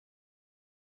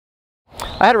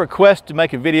I had a request to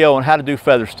make a video on how to do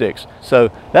feather sticks.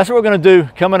 So that's what we're going to do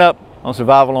coming up on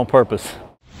Survival on Purpose.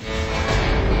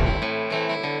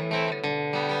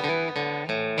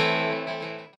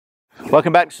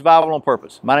 Welcome back to Survival on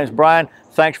Purpose. My name is Brian.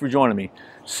 Thanks for joining me.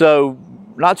 So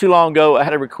not too long ago, I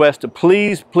had a request to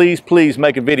please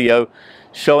make a video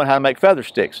showing how to make feather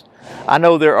sticks. I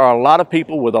know there are a lot of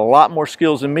people with a lot more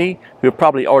skills than me who have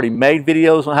probably already made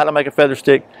videos on how to make a feather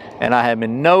stick, and I am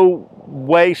in no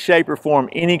way, shape, or form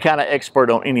any kind of expert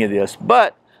on any of this.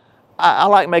 But I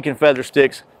like making feather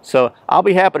sticks, so I'll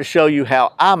be happy to show you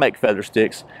how I make feather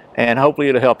sticks, and hopefully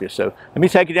it'll help you. So let me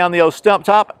take you down the old stump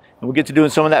top, and we'll get to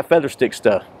doing some of that feather stick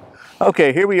stuff.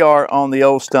 Okay, here we are on the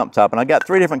old stump top, and I got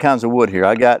 3 different kinds of wood here.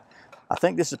 I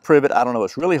think this is privet. I don't know,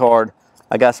 it's really hard.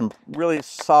 I got some really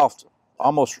soft,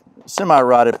 almost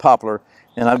semi-rotted poplar,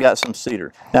 and I've got some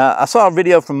cedar. Now, I saw a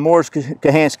video from Morris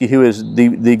Kahansky, who is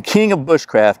the king of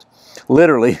bushcraft,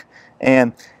 literally,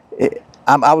 and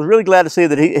I was really glad to see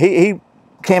that he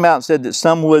came out and said that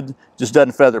some wood just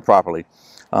doesn't feather properly.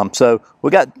 So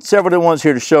we got several different ones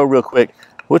here to show real quick.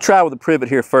 We'll try with the privet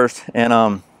here first.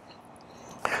 And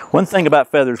one thing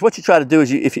about feathers, what you try to do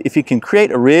is if you can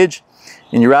create a ridge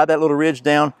and you ride that little ridge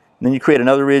down, and then you create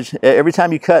another ridge. Every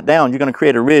time you cut down, you're going to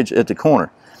create a ridge at the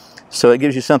corner. So it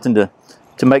gives you something to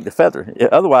make the feather.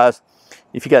 Otherwise,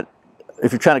 if you're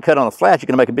trying to cut on a flat, you're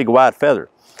going to make a big wide feather.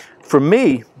 For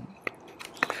me,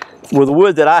 with the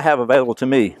wood that I have available to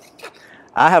me,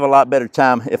 I have a lot better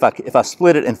time if I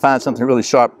split it and find something really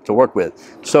sharp to work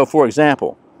with. So for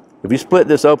example, if you split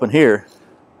this open here,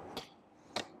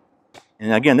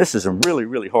 and again, this is a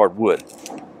really hard wood,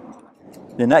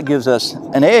 then that gives us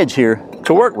an edge here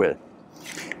to work with.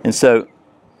 And so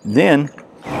then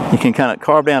you can kind of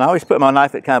carve down. I always put my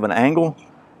knife at kind of an angle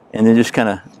and then just kind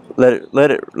of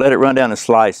let it run down and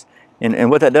slice.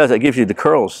 And what that does, that gives you the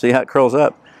curls. See how it curls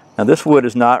up? Now this wood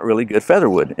is not really good feather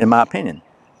wood, in my opinion.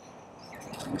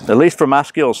 At least for my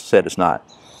skill set, it's not.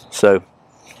 So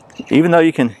even though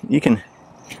you can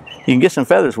get some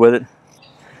feathers with it,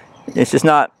 it's just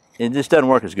not. It just doesn't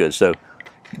work as good. So,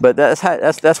 but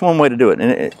that's one way to do it,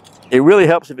 and it really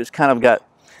helps if it's kind of got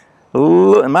a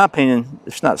little, in my opinion,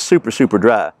 it's not super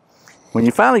dry. When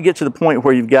you finally get to the point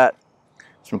where you've got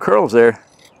some curls there,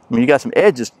 I mean, you got some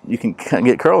edges you can kind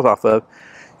of get curls off of,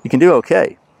 you can do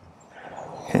okay.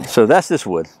 So that's this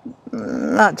wood.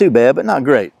 Not too bad, but not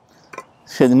great.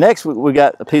 So the next we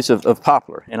got a piece of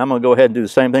poplar, and I'm going to go ahead and do the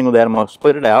same thing with that. I'm going to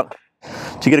split it out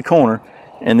to get a corner,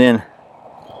 and then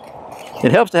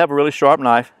it helps to have a really sharp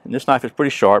knife, and this knife is pretty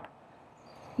sharp,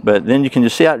 but then you can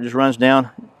just see how it just runs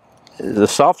down. The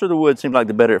softer the wood seems like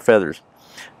the better it feathers,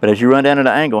 but as you run down at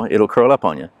an angle, it'll curl up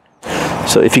on you.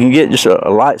 So if you can get just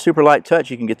a super light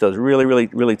touch, you can get those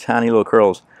really tiny little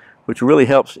curls, which really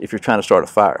helps if you're trying to start a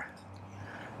fire.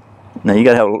 Now you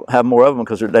got to have more of them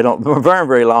because they don't burn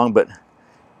very long, but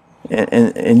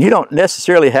and you don't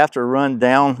necessarily have to run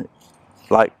down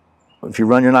like if you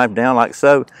run your knife down like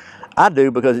so. I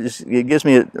do because it gives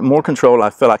me more control. I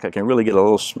feel like I can really get a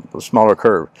little smaller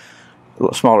curve, a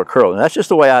little smaller curl, and that's just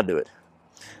the way I do it.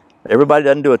 Everybody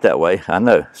doesn't do it that way, I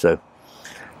know. So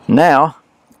now,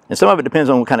 and some of it depends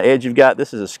on what kind of edge you've got.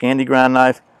 This is a Scandi grind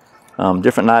knife.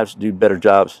 Different knives do better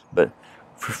jobs, but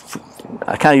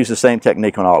I kind of use the same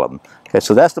technique on all of them. Okay,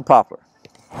 so that's the poplar.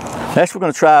 Next, we're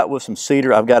going to try it with some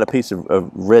cedar. I've got a piece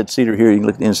of red cedar here. You can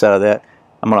look at the inside of that.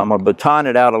 I'm gonna baton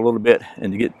it out a little bit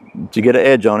and to get an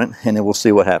edge on it, and then we'll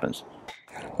see what happens.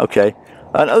 Okay.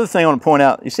 Another thing I want to point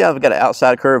out. You see how I've got an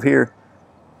outside curve here,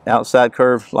 outside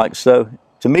curve like so.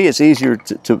 To me, it's easier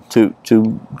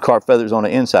to carve feathers on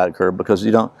the inside curve because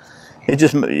you don't.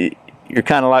 You're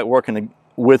kind of like working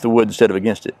with the wood instead of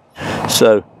against it.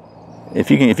 So if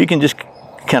you can just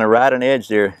kind of ride an edge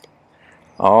there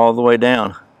all the way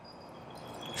down,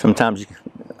 sometimes you can.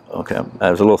 Okay,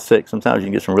 that was a little thick. Sometimes you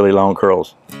can get some really long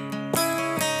curls.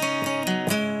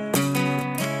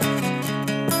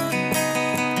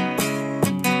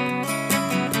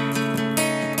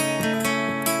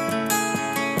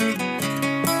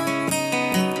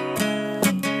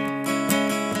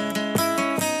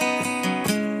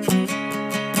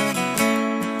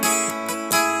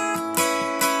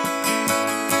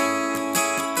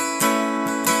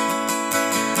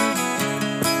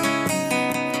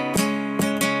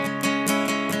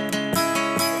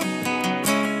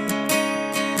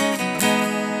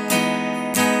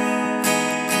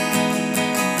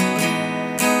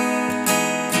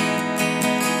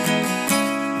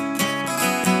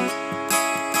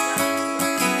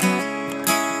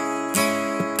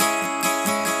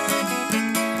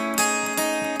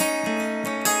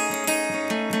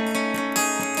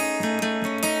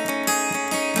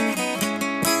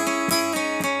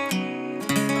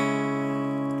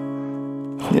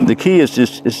 The key is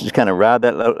just kind of ride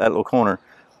that little corner,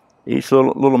 each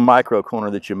little micro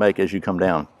corner that you make as you come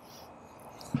down.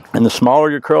 And the smaller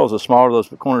your curls, the smaller those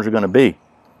corners are going to be.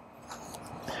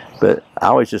 But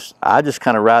I just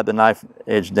kind of ride the knife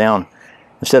edge down.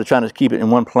 Instead of trying to keep it in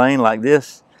one plane like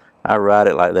this, I ride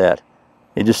it like that.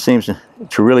 It just seems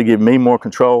to really give me more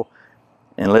control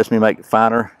and lets me make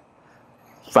finer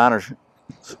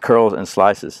curls and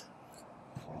slices.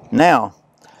 Now,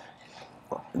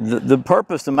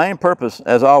 the main purpose,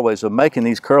 as always, of making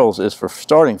these curls is for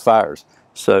starting fires.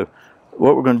 So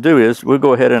what we're going to do is we'll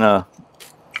go ahead and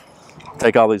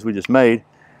take all these we just made,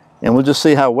 and we'll just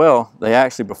see how well they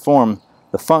actually perform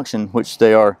the function which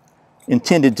they are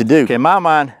intended to do. Okay, in my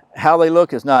mind, how they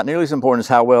look is not nearly as important as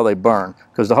how well they burn,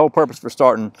 because the whole purpose for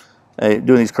starting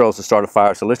doing these curls is to start a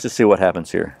fire. So let's just see what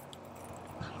happens here.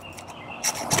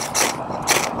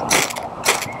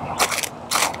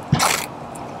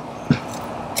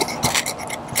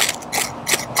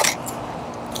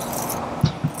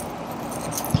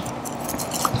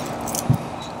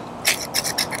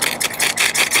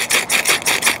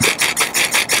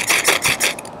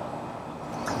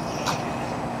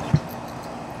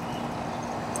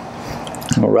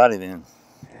 Alrighty then.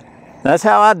 That's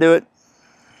how I do it.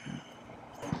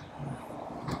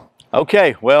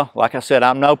 Okay, well, like I said,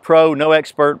 I'm no pro, no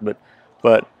expert,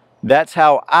 but that's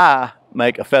how I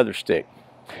make a feather stick.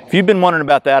 If you've been wondering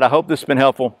about that, I hope this has been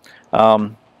helpful.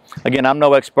 Again, I'm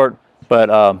no expert, but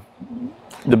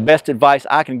the best advice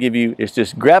I can give you is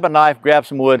just grab a knife, grab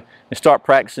some wood, and start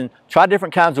practicing. Try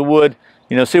different kinds of wood,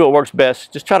 see what works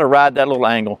best. Just try to ride that little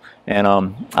angle, and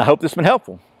I hope this has been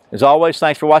helpful. As always,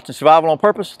 thanks for watching Survival on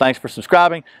Purpose. Thanks for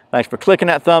subscribing. Thanks for clicking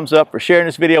that thumbs up, for sharing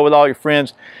this video with all your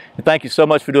friends. And thank you so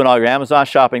much for doing all your Amazon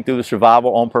shopping through the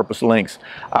Survival on Purpose links.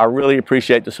 I really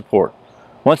appreciate the support.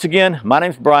 Once again, my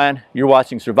name's Brian. You're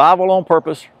watching Survival on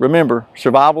Purpose. Remember,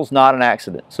 survival's not an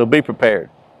accident, so be prepared.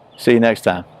 See you next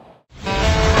time.